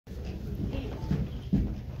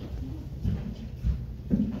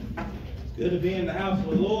Good to be in the house of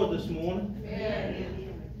the Lord this morning.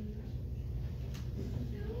 Amen.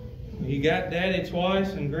 You got Daddy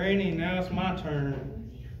twice and Granny, now it's my turn.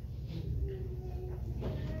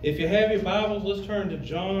 If you have your Bibles, let's turn to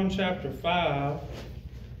John chapter 5.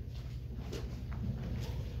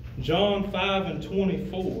 John 5 and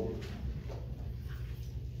 24.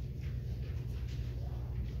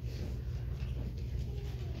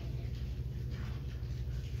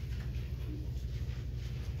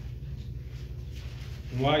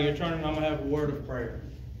 And while you're turning, I'm going to have a word of prayer.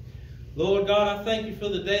 Lord God, I thank you for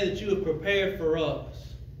the day that you have prepared for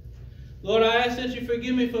us. Lord, I ask that you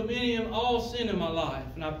forgive me for any and all sin in my life.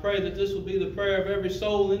 And I pray that this will be the prayer of every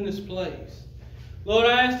soul in this place. Lord,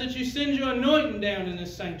 I ask that you send your anointing down in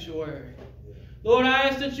this sanctuary. Lord, I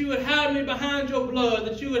ask that you would hide me behind your blood,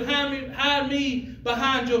 that you would hide me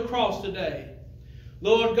behind your cross today.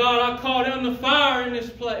 Lord God, I call down the fire in this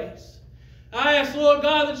place. I ask, Lord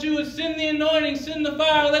God, that you would send the anointing, send the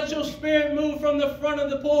fire, let your spirit move from the front of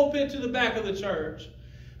the pulpit to the back of the church.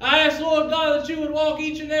 I ask, Lord God, that you would walk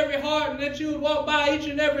each and every heart, and that you would walk by each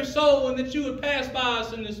and every soul, and that you would pass by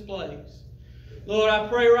us in this place. Lord, I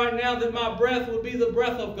pray right now that my breath would be the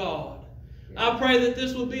breath of God. I pray that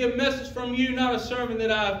this will be a message from you, not a sermon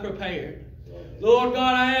that I have prepared. Lord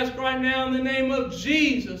God, I ask right now in the name of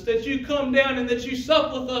Jesus that you come down and that you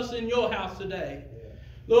sup with us in your house today.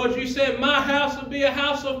 Lord, you said my house will be a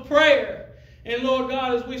house of prayer. And Lord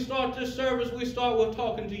God, as we start this service, we start with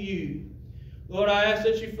talking to you. Lord, I ask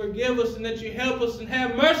that you forgive us and that you help us and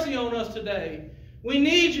have mercy on us today. We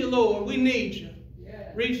need you, Lord. We need you.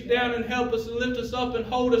 Reach down and help us and lift us up and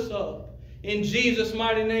hold us up. In Jesus'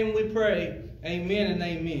 mighty name we pray. Amen and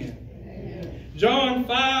amen. Amen. John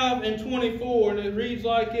 5 and 24, and it reads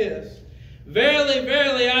like this. Verily,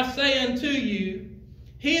 verily, I say unto you,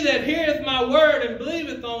 he that heareth my word and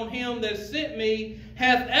believeth on him that sent me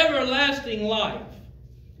hath everlasting life,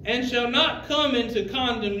 and shall not come into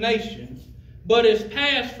condemnation, but is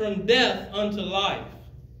passed from death unto life.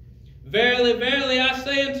 Verily, verily, I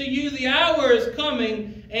say unto you, the hour is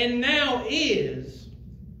coming, and now is,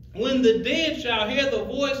 when the dead shall hear the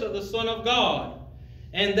voice of the Son of God,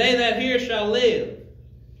 and they that hear shall live.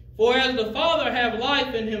 For as the Father hath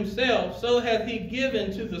life in himself, so hath he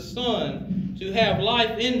given to the Son to have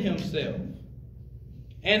life in himself,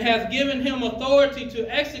 and hath given him authority to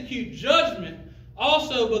execute judgment,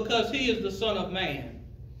 also because he is the Son of Man.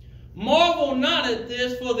 Marvel not at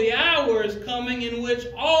this, for the hour is coming in which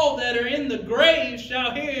all that are in the grave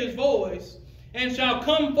shall hear his voice, and shall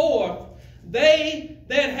come forth, they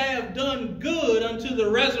that have done good unto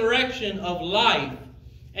the resurrection of life,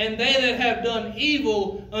 and they that have done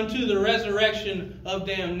evil unto the resurrection of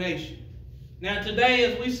damnation. Now today,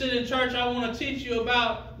 as we sit in church, I want to teach you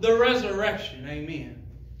about the resurrection. Amen.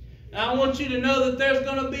 Now I want you to know that there's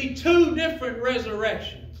going to be two different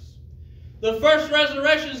resurrections. The first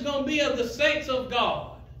resurrection is going to be of the saints of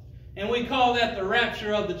God. And we call that the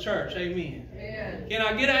rapture of the church. Amen. Amen. Can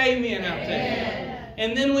I get an amen out there?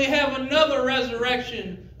 And then we have another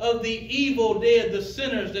resurrection of the evil dead, the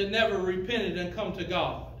sinners that never repented and come to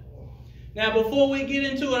God. Now before we get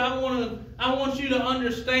into it, I want you to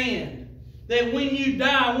understand that when you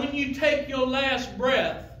die, when you take your last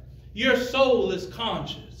breath, your soul is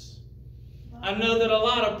conscious. I know that a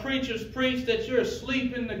lot of preachers preach that you're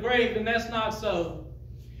asleep in the grave, and that's not so.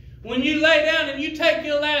 When you lay down and you take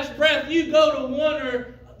your last breath, you go to one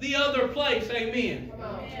or the other place. Amen.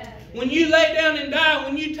 When you lay down and die,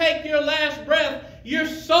 when you take your last breath, your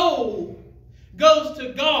soul goes to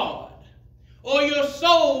God, or your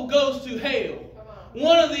soul goes to hell.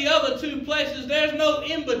 One of the other two places. There's no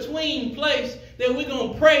in-between place that we're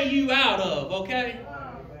going to pray you out of, okay?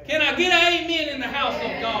 Can I get an amen in the house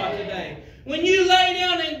of God today? When you lay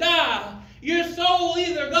down and die, your soul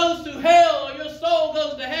either goes to hell or your soul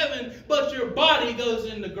goes to heaven, but your body goes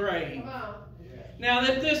in the grave. Now,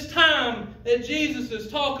 at this time that Jesus is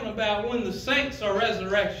talking about when the saints are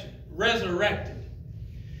resurrected,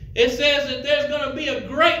 it says that there's going to be a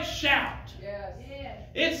great shout.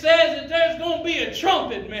 It says that there's going to be a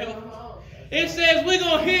trumpet, Mel. It says we're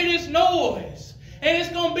going to hear this noise. And it's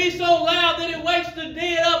going to be so loud that it wakes the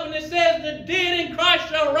dead up. And it says the dead in Christ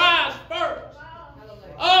shall rise first.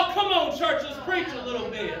 Oh, come on, church. Let's preach a little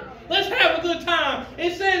bit. Let's have a good time.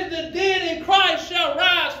 It says the dead in Christ shall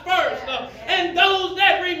rise first. And those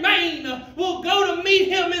that remain will go to meet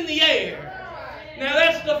him in the air. Now,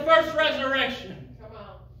 that's the first resurrection.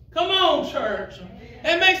 Come on, church.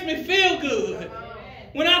 That makes me feel good.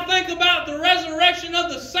 When I think about the resurrection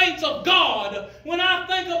of the saints of God, when I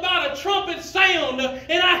think about a trumpet sound,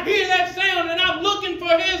 and I hear that sound, and I'm looking for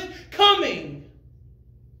his coming,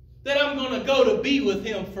 that I'm going to go to be with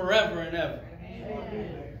him forever and ever.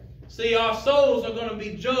 Amen. See, our souls are going to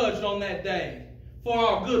be judged on that day for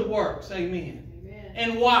our good works. Amen. Amen.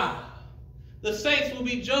 And why? The saints will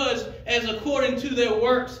be judged as according to their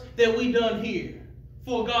works that we done here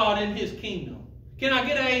for God and his kingdom. Can I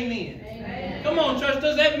get an amen? Amen. Come on, church.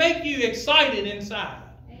 Does that make you excited inside?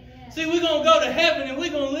 Amen. See, we're going to go to heaven and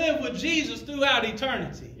we're going to live with Jesus throughout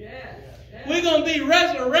eternity. Yes. Yes. We're going to be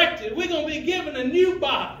resurrected. We're going to be given a new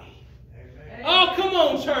body. Amen. Oh, come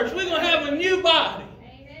on, church. We're going to have a new body.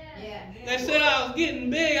 Amen. They said I was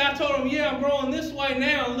getting big. I told them, yeah, I'm growing this way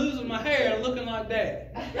now and losing my hair and looking like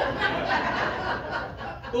that.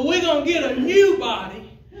 But we're going to get a new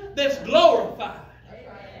body that's glorified.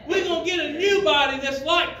 We're going to get a new body that's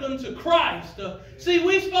like unto Christ. See,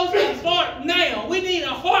 we're supposed to start now. We need a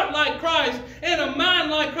heart like Christ and a mind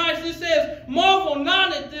like Christ. It says, marvel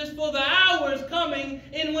not at this, for the hour is coming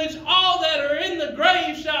in which all that are in the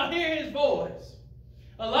grave shall hear his voice.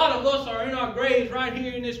 A lot of us are in our graves right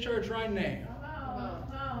here in this church right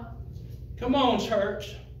now. Come on,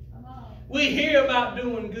 church. We hear about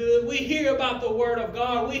doing good. We hear about the Word of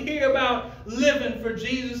God. We hear about living for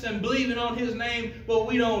Jesus and believing on his name, but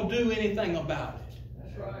we don't do anything about it.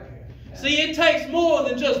 That's right. See, it takes more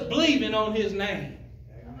than just believing on his name.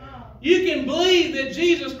 You can believe that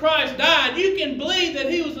Jesus Christ died. You can believe that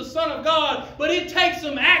he was the Son of God, but it takes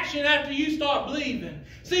some action after you start believing.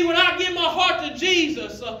 See, when I give my heart to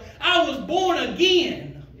Jesus, I was born again.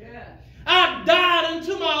 I died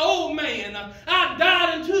into my old man. I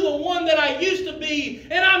died into the one that I used to be.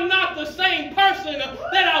 And I'm not the same person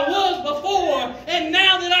that I was before. And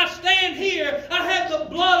now that I stand here, I have the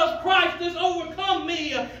blood of Christ that's overcome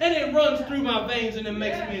me. And it runs through my veins and it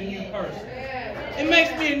makes me a new person. It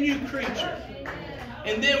makes me a new creature.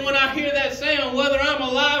 And then when I hear that sound, whether I'm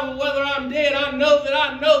alive or whether I'm dead, I know that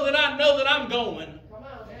I'm going.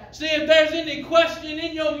 See, if there's any question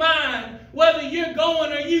in your mind whether you're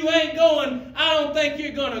going or you ain't going, I don't think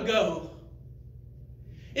you're going to go.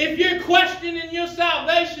 If you're questioning your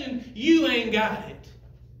salvation, you ain't got it.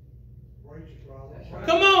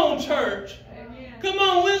 Come on, church. Come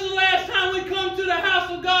on, when's the last time we come to the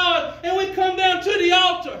house of God and we come down to the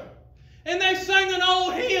altar and they sang an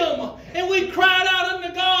old hymn and we cried out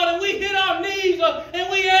unto God and we hit our knees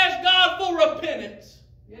and we asked God for repentance?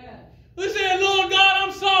 We said, Lord God,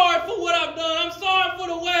 I'm sorry for what I've done. I'm sorry for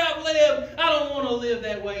the way I've lived. I don't want to live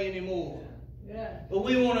that way anymore. But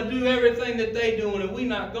we want to do everything that they're doing, and we're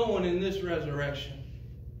not going in this resurrection.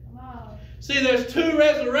 See, there's two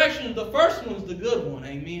resurrections. The first one's the good one.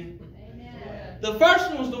 Amen. The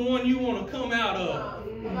first one's the one you want to come out of,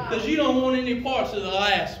 because you don't want any parts of the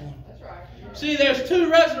last one. See, there's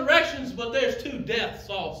two resurrections, but there's two deaths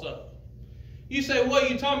also. You say, what are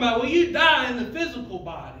you talking about? Well, you die in the physical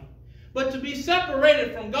body. But to be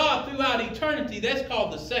separated from God throughout eternity, that's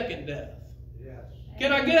called the second death. Yes.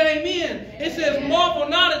 Can I get an amen? It says, marvel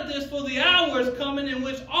not at this, for the hour is coming in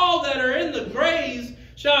which all that are in the graves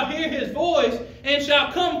shall hear his voice and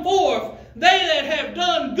shall come forth. They that have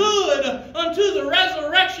done good unto the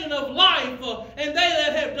resurrection of life, and they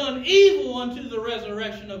that have done evil unto the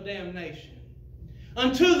resurrection of damnation.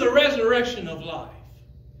 Unto the resurrection of life.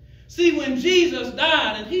 See, when Jesus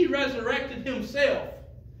died and he resurrected himself,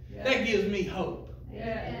 that gives me hope.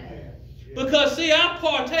 Because, see, I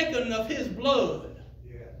partaken of his blood.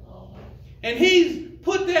 And he's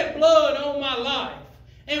put that blood on my life.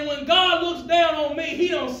 And when God looks down on me, he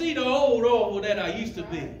don't see the old Orville that I used to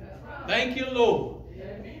be. Thank you, Lord.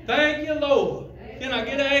 Thank you, Lord. Can I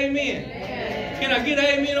get an amen? Can I get an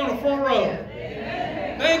amen on the front row?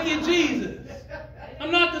 Thank you, Jesus.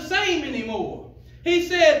 I'm not the same anymore. He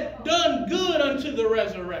said, done good unto the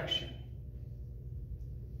resurrection.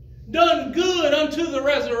 Done good unto the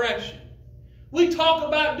resurrection. We talk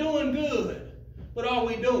about doing good, but are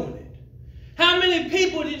we doing it? How many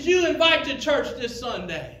people did you invite to church this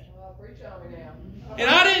Sunday? Preach on me now. And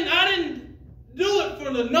I didn't do it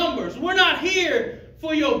for the numbers. We're not here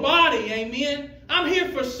for your body, amen? I'm here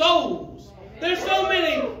for souls. There's so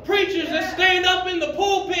many preachers that stand up in the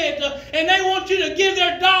pulpit and they want you to give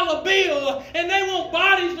their dollar bill and they want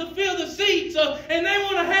bodies to fill the seats and they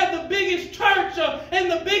want to have the biggest church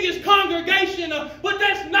and the biggest congregation. But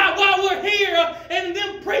that's not why we're here. And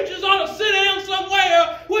them preachers ought to sit down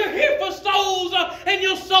somewhere. We're here for souls and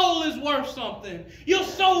your soul is worth something. Your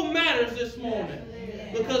soul matters this morning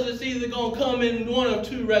because it's either going to come in one or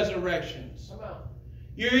two resurrections.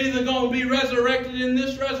 You're either going to be resurrected in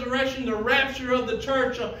this resurrection, the rapture of the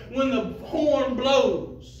church, when the horn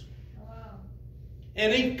blows.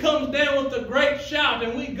 And he comes down with a great shout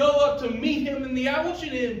and we go up to meet him in the air. I want you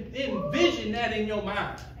to envision that in your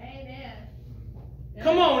mind. Amen.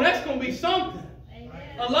 Come on, that's going to be something.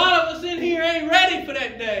 A lot of us in here ain't ready for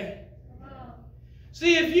that day.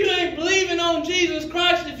 See, if you ain't believing on Jesus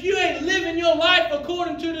Christ, if you ain't living your life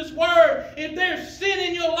according to this word, if there's sin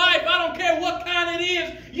in your life, I don't care what kind it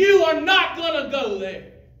is, you are not going to go there.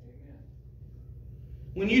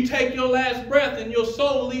 When you take your last breath and your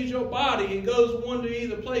soul leaves your body and goes one to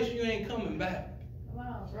either place, you ain't coming back.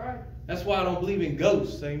 That's right. That's why I don't believe in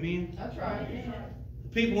ghosts, amen? That's right. The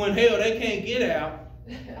people in hell, they can't get out.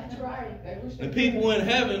 That's right. The people in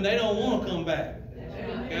heaven, they don't want to come back.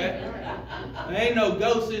 Okay? There ain't no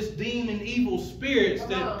ghosts, it's demon, evil spirits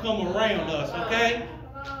that come around us, okay?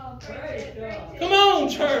 Come on,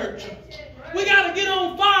 church. We got to get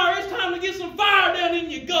on fire. It's time to get some fire down in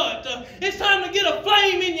your gut. It's time to get a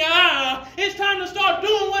flame in your eye. It's time to start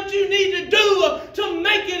doing what you need to do to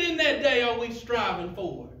make it in that day. Are we striving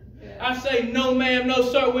for it? I say, no, ma'am, no,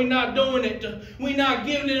 sir, we're not doing it. We're not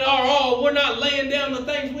giving it our all. We're not laying down the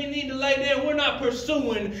things we need to lay down. We're not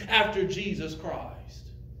pursuing after Jesus Christ.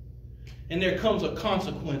 And there comes a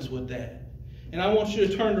consequence with that. And I want you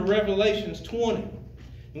to turn to Revelations 20.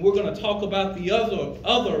 And we're going to talk about the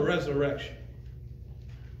other resurrection.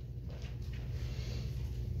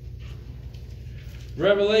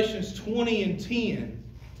 Revelations 20 and 10.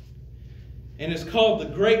 And it's called the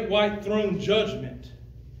Great White Throne Judgment.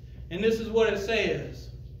 And this is what it says.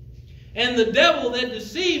 And the devil that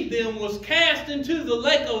deceived them was cast into the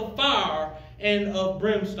lake of fire and of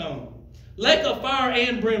brimstone. Lake of fire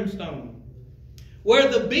and brimstone. Where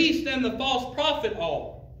the beast and the false prophet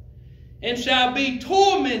are. And shall be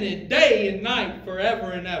tormented day and night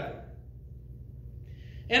forever and ever.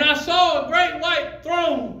 And I saw a great white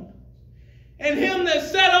throne, and him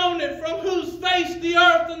that sat on it, from whose face the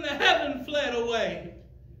earth and the heaven fled away.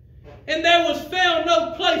 And there was found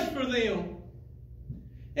no place for them.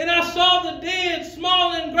 And I saw the dead,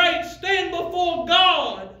 small and great, stand before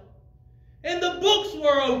God. And the books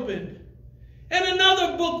were opened. And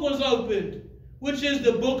another book was opened, which is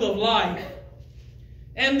the book of life.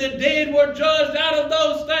 And the dead were judged out of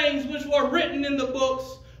those things which were written in the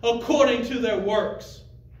books according to their works.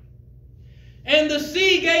 And the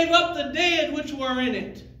sea gave up the dead which were in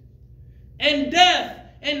it. And death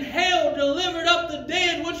and hell delivered up the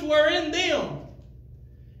dead which were in them.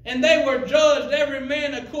 And they were judged every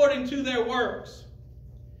man according to their works.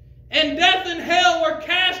 And death and hell were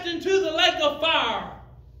cast into the lake of fire.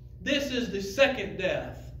 This is the second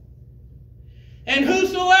death. And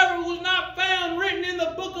whosoever was not found written in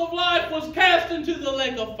the book of life was cast into the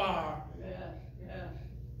lake of fire. Yeah.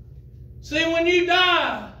 See, when you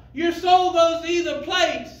die, your soul goes to either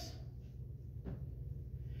place.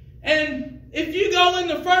 And if you go in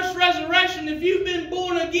the first resurrection, if you've been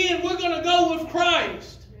born again, we're going to go with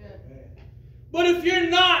Christ. Yeah. But if you're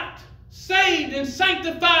not saved and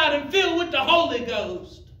sanctified and filled with the Holy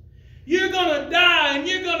Ghost, you're going to die and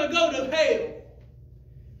you're going to go to hell.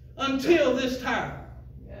 Until this time.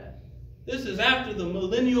 Yeah. This is after the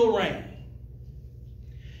millennial reign.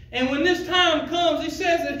 And when this time comes, he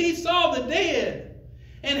says that he saw the dead.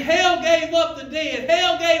 And hell gave up the dead.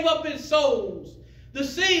 Hell gave up its souls. The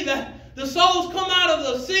sea, the souls come out of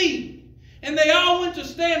the sea. And they all went to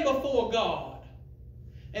stand before God.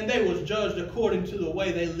 And they was judged according to the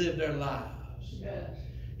way they lived their lives. Yeah.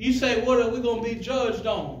 You say, what are we going to be judged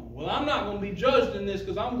on? Well, I'm not going to be judged in this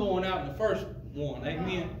because I'm going out in the first one.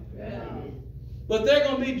 Amen. Yeah. But they're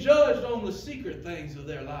going to be judged on the secret things of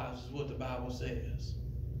their lives, is what the Bible says.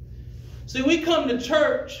 See, we come to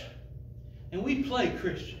church and we play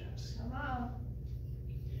Christians. Come on.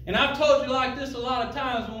 And I've told you like this a lot of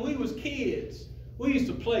times. When we was kids, we used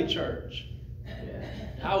to play church. Yeah.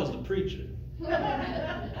 I was the preacher.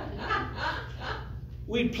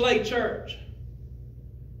 We'd play church.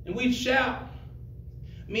 And we'd shout.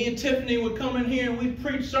 Me and Tiffany would come in here and we'd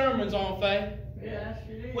preach sermons on faith. Yes,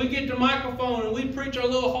 you did. We'd get the microphone and we'd preach our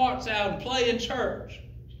little hearts out and play in church.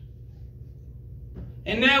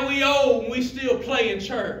 And now we old and we still play in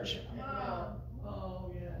church.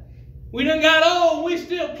 Oh, yeah. We done got old and we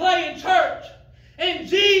still play in church. And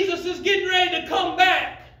Jesus is getting ready to come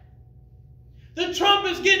back. The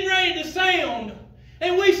trumpet's getting ready to sound.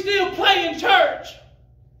 And we still play in church.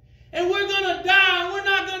 And we're going to die and we're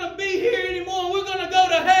not going to be here anymore. We're going to go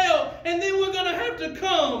to hell. And then we're going to have to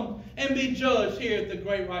come and be judged here at the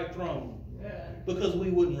great white throne. Yeah. Because we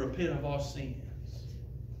wouldn't repent of our sins.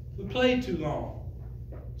 We played too long.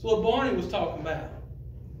 That's what Barney was talking about.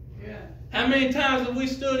 Yeah. How many times have we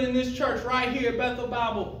stood in this church right here at Bethel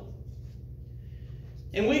Bible?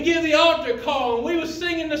 And we give the altar call and we were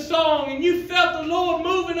singing the song and you felt the Lord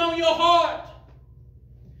moving on your heart.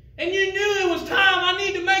 And you knew it was time. I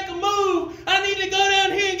need to make a move. I need to go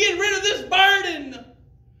down here and get rid of this burden.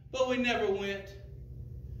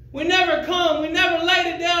 We never come. We never laid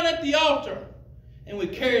it down at the altar. And we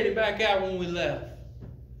carried it back out when we left.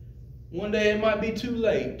 One day it might be too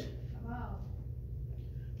late.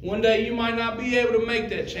 One day you might not be able to make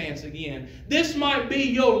that chance again. This might be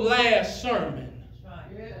your last sermon.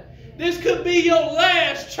 This could be your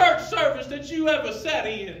last church service that you ever sat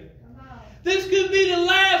in. This could be the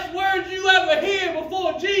last words you ever hear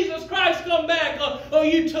before Jesus Christ come back, or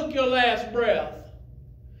you took your last breath.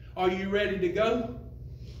 Are you ready to go?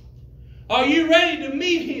 Are you ready to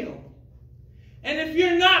meet Him? And if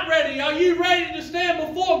you're not ready, are you ready to stand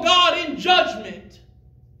before God in judgment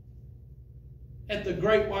at the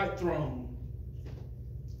great white throne?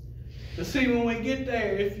 But see, when we get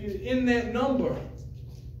there, if you're in that number,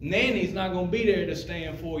 Nanny's not going to be there to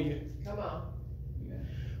stand for you. Come on.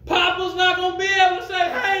 Papa's not going to be able to say,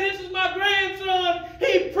 hey, this is my grandson.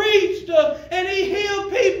 He preached and he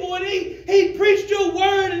healed people and he preached your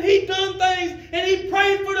word and he done things and he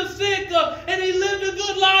prayed for the sick and he lived a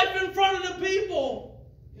good life in front of the people.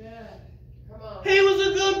 Yeah. Come on. He was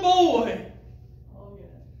a good boy. Oh, yeah.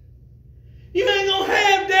 You ain't going to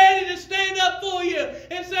have Daddy to stand up for you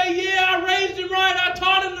and say, yeah, I raised him right. I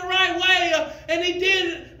taught him the right way and he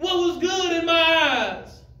did what was good in my eyes.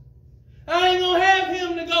 I ain't going to have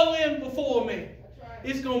him to go in before me. That's right.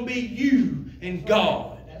 It's going to be you and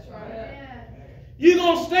God. That's right. You're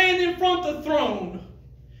going to stand in front of the throne,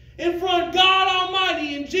 in front of God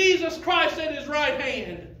Almighty and Jesus Christ at His right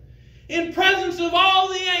hand, in presence of all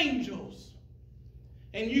the angels.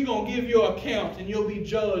 And you're going to give your account and you'll be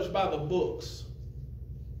judged by the books.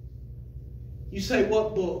 You say,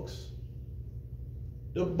 what books?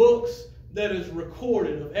 The books that is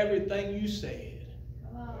recorded of everything you said.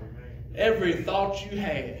 Every thought you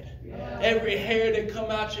had. Yeah. Every hair that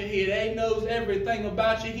come out your head. He knows everything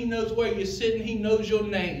about you. He knows where you're sitting. He knows your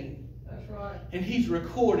name. That's right. And He's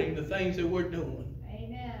recording the things that we're doing.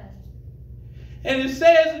 Amen. And it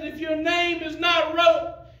says that if your name is not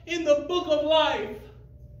wrote in the book of life,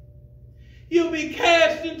 you'll be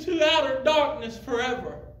cast into outer darkness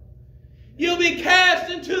forever. You'll be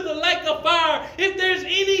cast into the lake of fire. If there's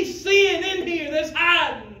any sin in here that's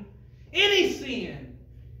hiding, any sin,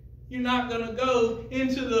 you're not going to go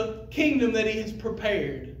into the kingdom that He has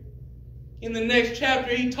prepared. In the next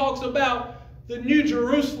chapter, he talks about the New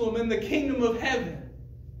Jerusalem and the kingdom of heaven.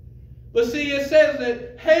 But see, it says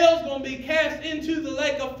that hell's going to be cast into the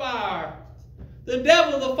lake of fire. The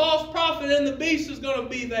devil, the false prophet, and the beast is going to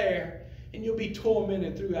be there. And you'll be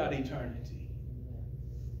tormented throughout eternity.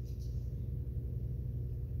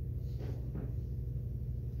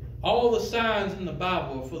 All the signs in the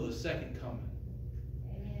Bible are for the second coming.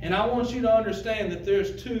 And I want you to understand that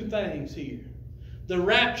there's two things here. The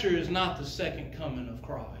rapture is not the second coming of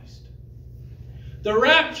Christ. The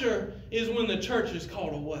rapture is when the church is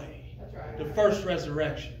called away. That's right. The first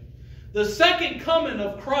resurrection. The second coming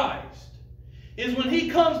of Christ is when He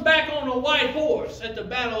comes back on a white horse at the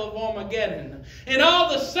battle of Armageddon. And all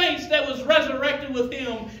the saints that was resurrected with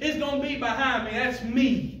Him is going to be behind me. That's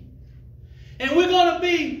me. And we're going to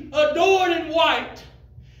be adored in white.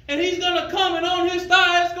 And He's going to come, and on His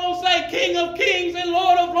thigh it's going to say King of Kings and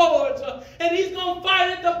Lord of Lords. And He's going to fight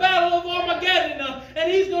at the battle of Armageddon.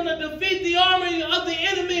 And He's going to defeat the army of the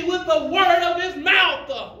enemy with the word of His mouth.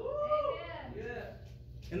 Yeah.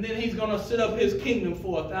 And then He's going to set up His kingdom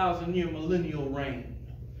for 1,000-year millennial reign.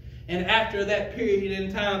 And after that period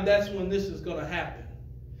in time, that's when this is going to happen.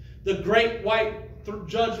 The great white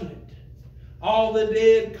judgment. All the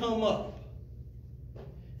dead come up.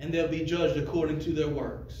 And they'll be judged according to their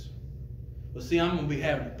works. But see, I'm going to be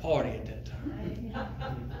having a party at that time.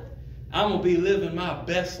 I'm going to be living my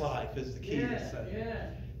best life, as the kids say. Yeah.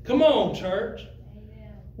 Come on, church.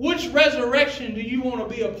 Amen. Which resurrection do you want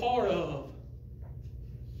to be a part of?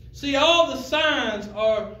 See, all the signs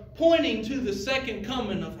are pointing to the second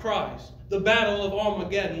coming of Christ. The battle of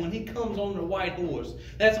Armageddon, when He comes on the white horse.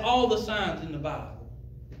 That's all the signs in the Bible.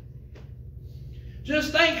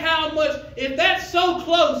 Just think how much, if that's so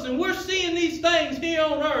close, and we're seeing these things here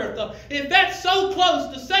on earth, if that's so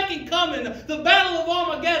close, the second coming, the battle of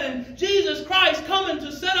Armageddon, Jesus Christ coming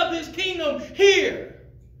to set up His kingdom here,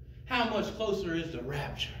 how much closer is the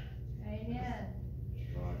rapture? Amen.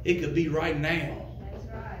 It could be right now. That's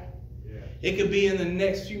right. It could be in the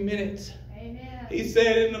next few minutes. Amen. He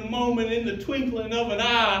said, in the moment, in the twinkling of an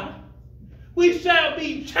eye, we shall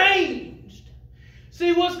be changed.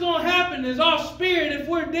 See, what's going to happen is our spirit, if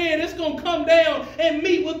we're dead, it's going to come down and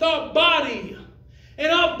meet with our body.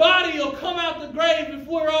 And our body will come out the grave if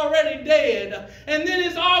we're already dead. And then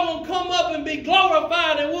it's all going to come up and be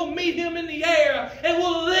glorified, and we'll meet Him in the air, and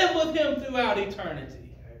we'll live with Him throughout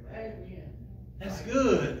eternity. Amen. That's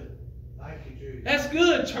good. Thank you, Jesus. That's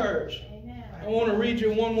good, church. Amen. I want to read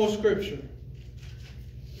you one more scripture.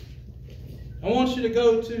 I want you to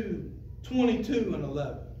go to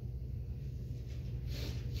 22:11.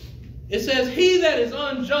 It says, he that is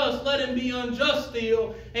unjust, let him be unjust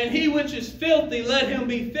still, and he which is filthy, let him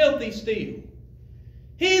be filthy still.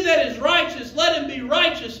 He that is righteous, let him be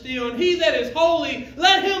righteous still, and he that is holy,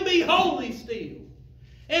 let him be holy still.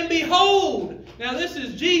 And behold, now this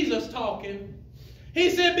is Jesus talking. He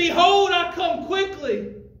said, behold, I come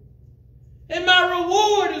quickly, and my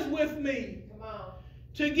reward is with me,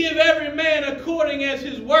 to give every man according as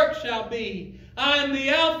his work shall be. I am the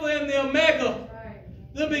Alpha and the Omega,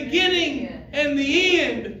 the beginning and the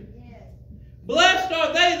end. Yes. Blessed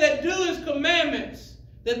are they that do his commandments,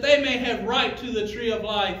 that they may have right to the tree of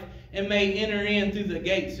life and may enter in through the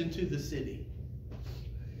gates into the city.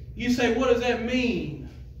 You say, what does that mean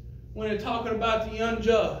when they're talking about the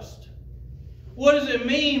unjust? What does it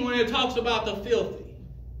mean when it talks about the filthy?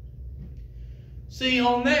 See,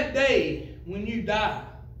 on that day when you die,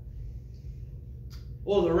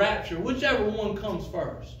 or the rapture, whichever one comes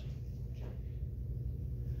first,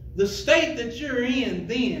 the state that you're in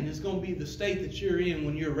then is going to be the state that you're in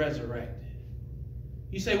when you're resurrected.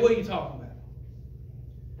 You say, what are you talking about?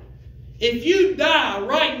 If you die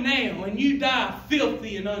right now and you die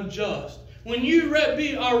filthy and unjust, when you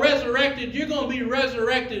are resurrected, you're going to be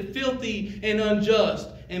resurrected filthy and unjust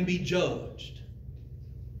and be judged.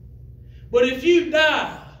 But if you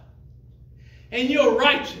die and you're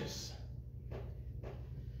righteous,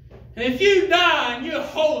 and if you die and you're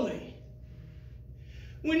holy,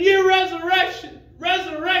 when you're resurrected,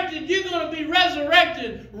 you're going to be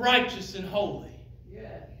resurrected righteous and holy.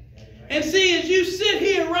 And see, as you sit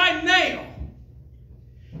here right now,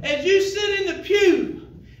 as you sit in the pew,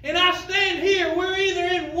 and I stand here, we're either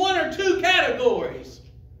in one or two categories.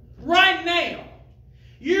 Right now,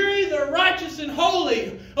 you're either righteous and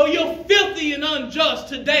holy, or you're filthy and unjust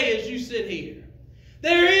today as you sit here.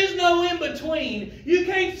 There is no in between. You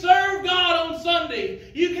can't serve God on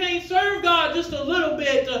Sunday. You can't serve God just a little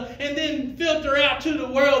bit and then filter out to the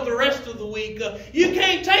world the rest of the week. You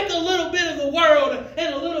can't take a little bit of the world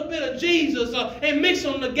and a little bit of Jesus and mix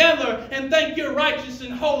them together and think you're righteous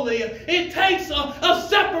and holy. It takes a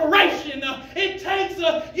separation. It takes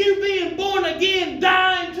you being born again,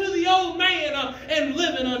 dying to the old man and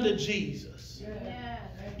living under Jesus.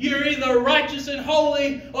 You're either righteous and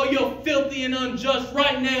holy or you're filthy and unjust.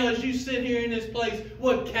 Right now, as you sit here in this place,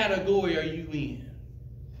 what category are you in?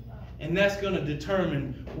 And that's going to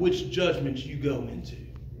determine which judgment you go into.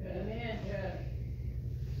 Amen.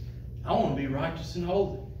 I want to be righteous and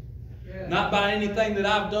holy. Yeah. Not by anything that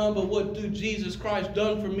I've done, but what through Jesus Christ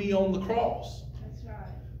done for me on the cross. That's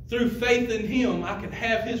right. Through faith in Him, I can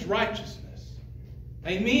have His righteousness.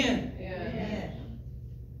 Amen. Amen.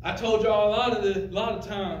 I told y'all a lot of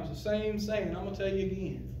times the same saying. I'm going to tell you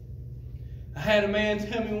again. I had a man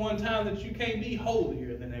tell me one time that you can't be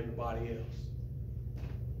holier than everybody else.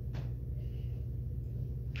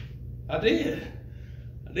 I did.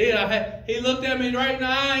 He looked at me right in the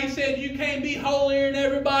eye. He said, you can't be holier than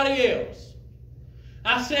everybody else.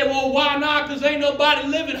 I said, well, why not? Because ain't nobody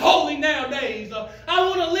living holy nowadays. I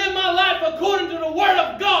want to live my life according to the Word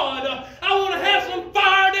of God. I want to have some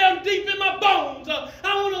fire down deep in my bones.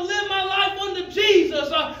 I want to live my life under Jesus.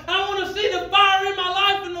 I want to see the fire in my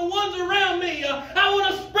life and the ones around me. I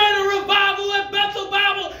want to spread a revival at Bethel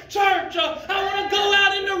Bible Church. I want to go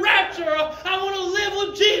out in the rapture. I want to live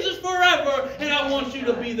with Jesus forever. And I want you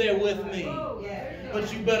to be there with me.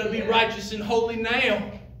 But you better be righteous and holy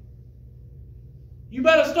now. You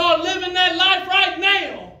better start living that life right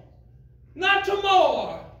now. Not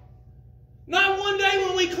tomorrow. Not one day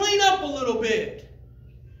when we clean up a little bit.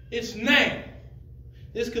 It's now.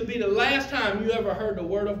 This could be the last time you ever heard the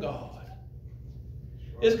Word of God.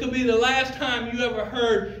 This could be the last time you ever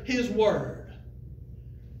heard His Word.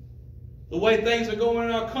 The way things are going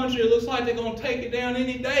in our country, it looks like they're going to take it down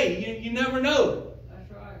any day. You never know. That's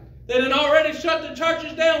right. They done already shut the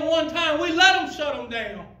churches down one time. We let them shut them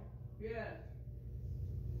down.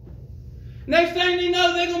 Next thing you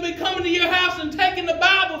know, they're going to be coming to your house and taking the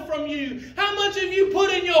Bible from you. How much have you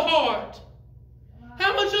put in your heart?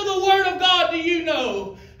 How much of the Word of God do you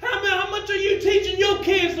know? How much are you teaching your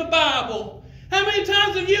kids the Bible? How many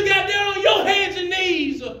times have you got down on your hands and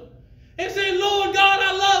knees and said, Lord God,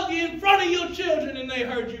 I love you in front of your children, and they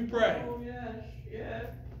heard you pray? Oh, yes, yes.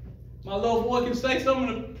 My little boy can say some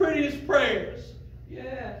of the prettiest prayers.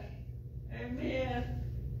 Yes. Amen.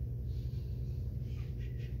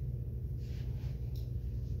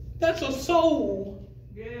 That's a soul.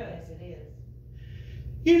 Yes, it is.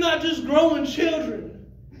 You're not just growing children.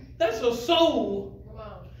 That's a soul. Come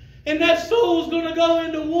on. And that soul's going to go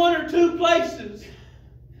into one or two places.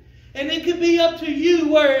 And it could be up to you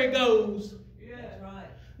where it goes. Yeah, right.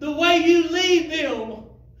 The way you lead them.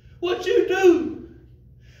 What you do.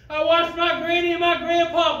 I watched my granny and my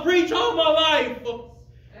grandpa preach all my life.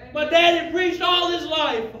 My daddy preached all his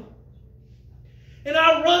life. And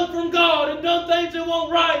I run from God and done things that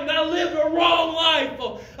weren't right. And I lived a wrong life.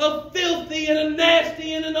 A filthy and a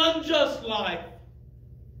nasty and an unjust life.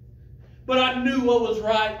 But I knew what was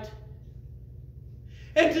right.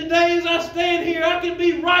 And today as I stand here, I can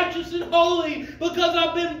be righteous and holy because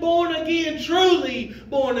I've been born again, truly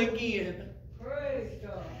born again. Praise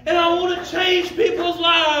God. And I want to change people's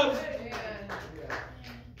lives Amen.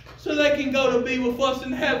 so they can go to be with us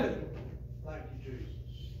in heaven. Thank you, Jesus.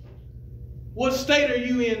 What state are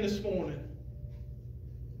you in this morning?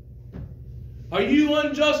 Are you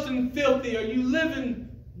unjust and filthy? Are you living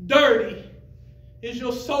dirty? Is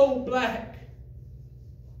your soul black?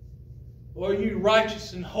 Or are you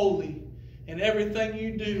righteous and holy? And everything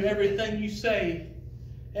you do, everything you say,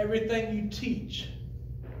 everything you teach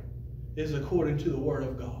is according to the Word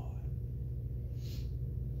of God.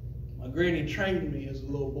 My granny trained me as a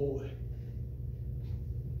little boy.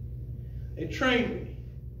 They trained me.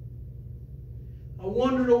 I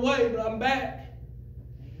wandered away, but I'm back.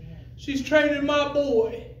 She's training my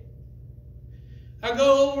boy. I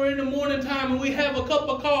go over in the morning time and we have a cup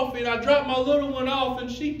of coffee and I drop my little one off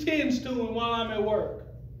and she tends to him while I'm at work.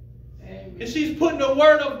 Amen. And she's putting the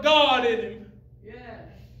Word of God in him. Yes.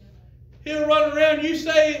 He'll run around, you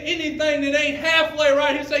say anything that ain't halfway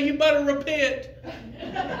right, he'll say, you better repent.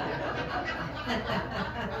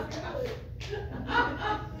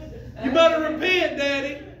 You better repent,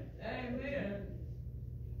 Daddy. Amen.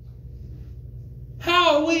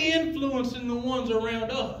 How are we influencing the ones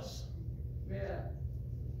around us? Yeah.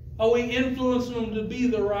 Are we influencing them to be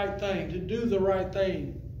the right thing, to do the right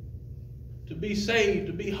thing, to be saved,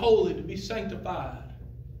 to be holy, to be sanctified?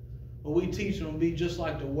 Or we teach them to be just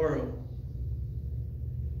like the world?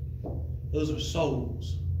 Those are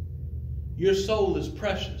souls. Your soul is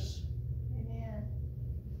precious. Amen.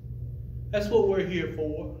 That's what we're here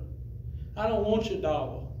for. I don't want your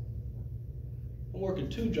dollar. I'm working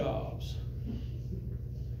 2 jobs.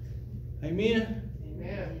 Amen?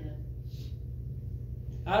 Amen.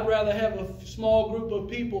 I'd rather have a small group of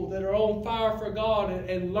people that are on fire for God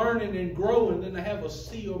and learning and growing than to have a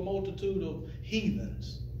sea or multitude of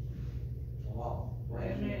heathens. Wow.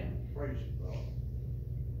 Amen. Praise you, God.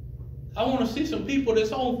 I want to see some people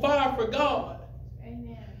that's on fire for God.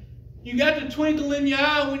 Amen. You got the twinkle in your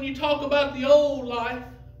eye when you talk about the old life.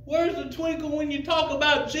 Where's the twinkle when you talk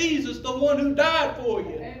about Jesus, the one who died for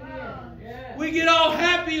you? Amen. Yeah. We get all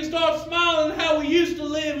happy and start smiling how we used to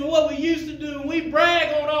live and what we used to do, and we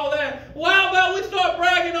brag on all that. Well, how about we start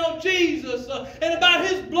bragging on Jesus and about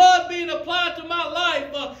His blood being applied to my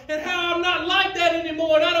life and how I'm not like that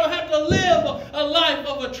anymore, and I don't have to live a life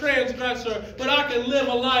of a transgressor, but I can live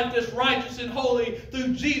a life that's righteous and holy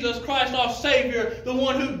through Jesus Christ our Savior, the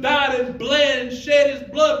one who died and bled and shed His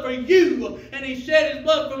blood for you, and He shed His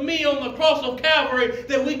blood for me on the cross of Calvary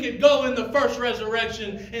that we could go in the first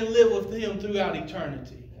resurrection and live with Him throughout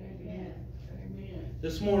eternity. Amen. Amen.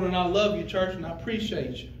 This morning I love you, church, and I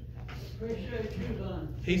appreciate you. Appreciate you,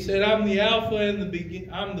 son. He said, I'm the Alpha and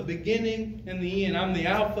I'm the beginning and the end. I'm the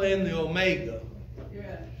Alpha and the Omega.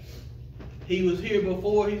 Yeah. He was here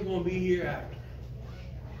before, He's going to be here after.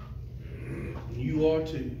 And you are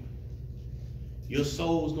too. Your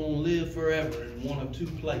soul's going to live forever in one of 2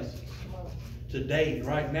 places. Today,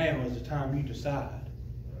 right now, is the time you decide.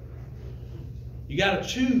 You got to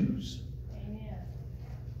choose. Amen.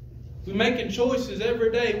 We're making choices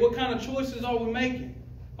every day. What kind of choices are we making?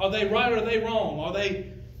 Are they right or are they wrong? Are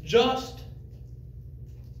they just?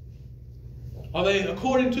 Are they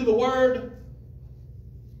according to the Word?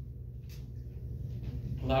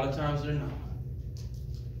 A lot of times they're not.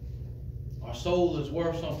 Our soul is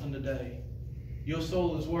worth something today. Your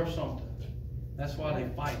soul is worth something. That's why they're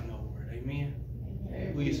fighting over it. Amen?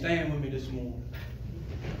 Amen. Will you stand with me this morning?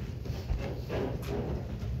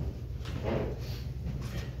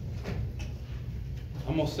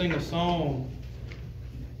 I'm going to sing a song.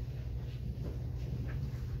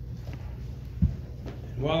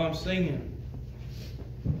 And while I'm singing,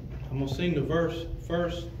 I'm going to sing the verse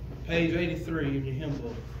first, page 83 in your hymn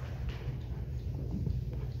book.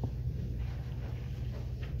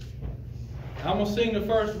 I'm going to sing the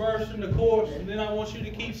first verse in the chorus, and then I want you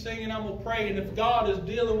to keep singing. I'm going to pray. And if God is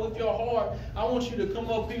dealing with your heart, I want you to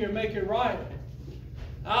come up here and make it right.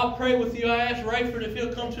 I'll pray with you. I ask Rayford if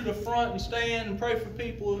he'll come to the front and stand and pray for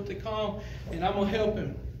people to come, and I'm going to help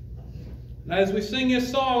him. And as we sing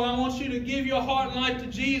this song, I want you to give your heart and life to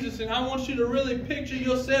Jesus, and I want you to really picture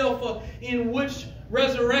yourself in which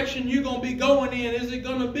resurrection you're going to be going in. Is it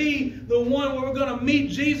going to be the one where we're going to meet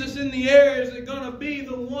Jesus in the air? Is it going to be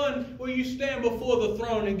the one where you stand before the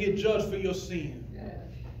throne and get judged for your sin? Yes.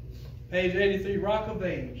 Page 83, Rock of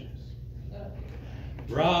Ages.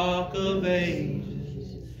 Rock of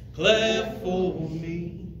Ages, cleft for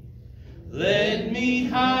me. Let me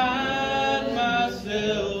hide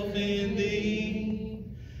myself in thee.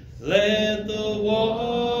 Let the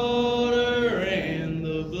water and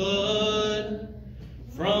the blood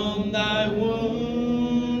from thy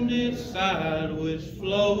wounded side which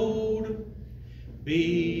flowed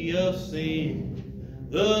be of sin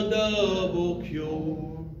the double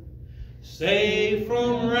cure. Save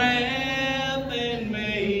from wrath and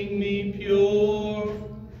make me pure.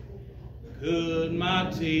 Could my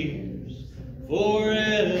tears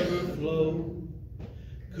forever flow?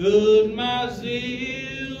 Could my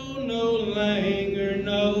zeal no longer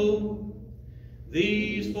know?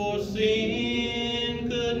 These for sin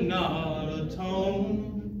could not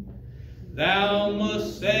atone. Thou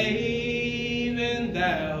must save, and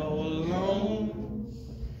thou alone.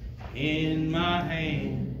 In my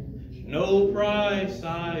hand no price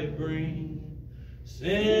I bring,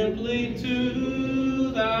 simply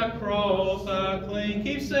to thy cross I cling.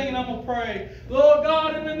 Keep singing, I'm going to pray. Lord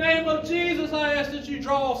God, in the name of Jesus, I ask that you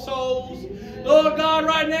draw souls. Lord God,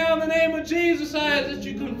 right now, in the name of Jesus, I ask that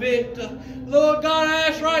you convict. Lord God, I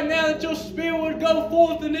ask right now that your Spirit would go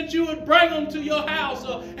forth and that you would bring them to your house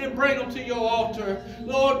and bring them to your altar.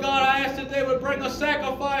 Lord God, I ask that they would bring a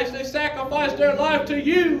sacrifice. They sacrifice their life to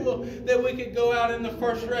you that we could go out in the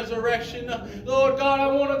first resurrection. Lord God, I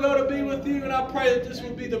want to go to be with you, and I pray that this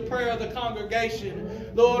would be the prayer of the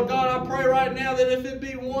congregation. Lord God, I pray right now that if it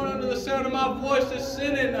be one under the sound of my voice that's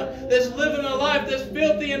sinning, that's living a life that's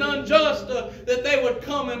filthy and unjust, that they would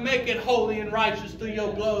come and make it holy and righteous through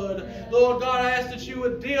your blood. Lord God, I ask that you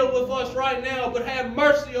would deal with us right now, but have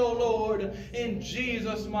mercy, O Lord. In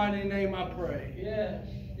Jesus' mighty name I pray. Yes.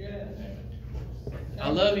 Yes. I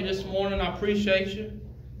love you this morning. I appreciate you.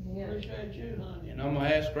 Appreciate you, honey. And I'm going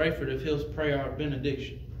to ask Rayford if he'll pray our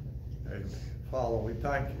benediction. Amen. Father, we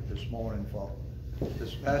thank you this morning for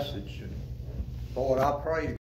this message. And Lord, I pray